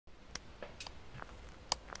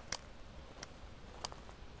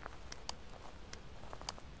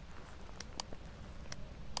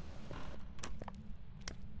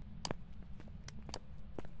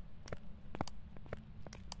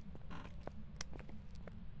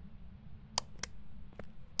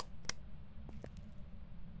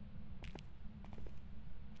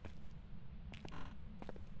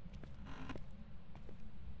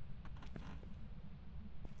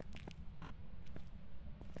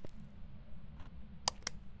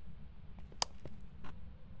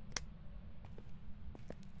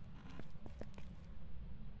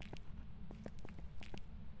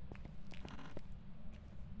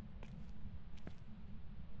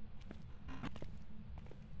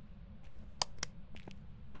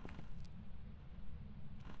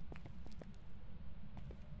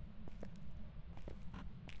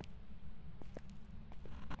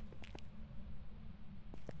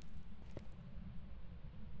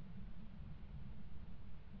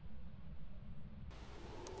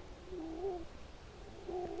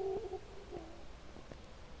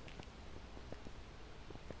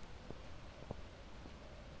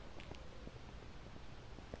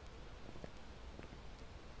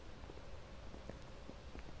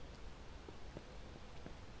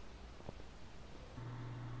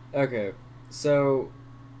Okay, so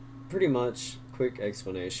pretty much quick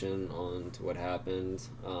explanation on to what happened.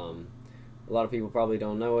 A lot of people probably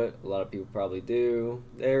don't know it. A lot of people probably do.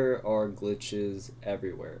 There are glitches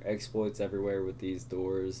everywhere, exploits everywhere with these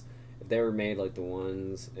doors. If they were made like the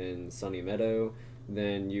ones in Sunny Meadow,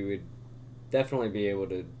 then you would definitely be able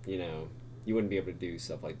to, you wouldn't be able to do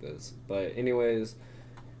stuff like this. But anyways,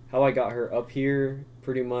 how I got her up here,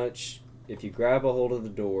 pretty much, if you grab a hold of the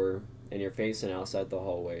door and you're facing outside the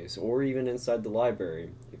hallways or even inside the library,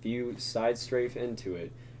 if you side strafe into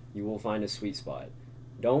it, you will find a sweet spot.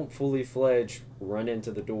 Don't fully fledged run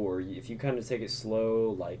into the door. If you kind of take it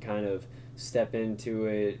slow, like kind of step into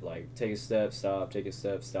it, like take a step, stop, take a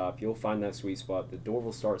step, stop, you'll find that sweet spot. The door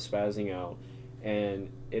will start spazzing out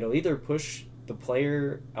and it'll either push the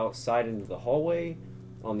player outside into the hallway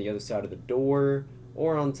on the other side of the door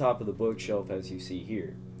or on top of the bookshelf as you see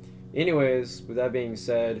here. Anyways, with that being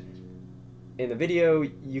said, in the video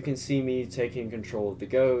you can see me taking control of the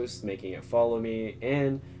ghost, making it follow me,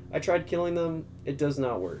 and I tried killing them. It does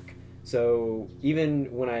not work. So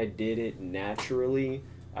even when I did it naturally,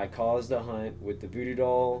 I caused a hunt with the voodoo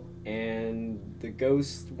doll and the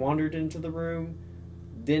ghost wandered into the room,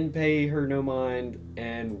 didn't pay her no mind,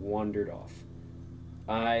 and wandered off.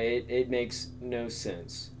 It makes no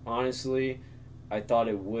sense. Honestly, I thought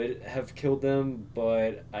it would have killed them,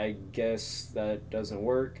 but I guess that doesn't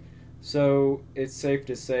work. So it's safe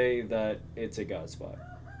to say that it's a god spot.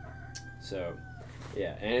 So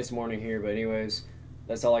yeah, and it's morning here, but anyways,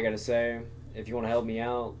 that's all I gotta say. If you want to help me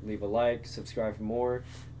out, leave a like, subscribe for more,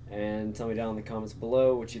 and tell me down in the comments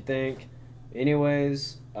below what you think.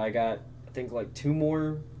 Anyways, I got, I think, like 2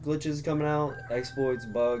 more glitches coming out, exploits,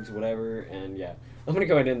 bugs, whatever, and yeah. I'm gonna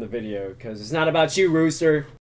go ahead and end the video, because it's not about you, Rooster!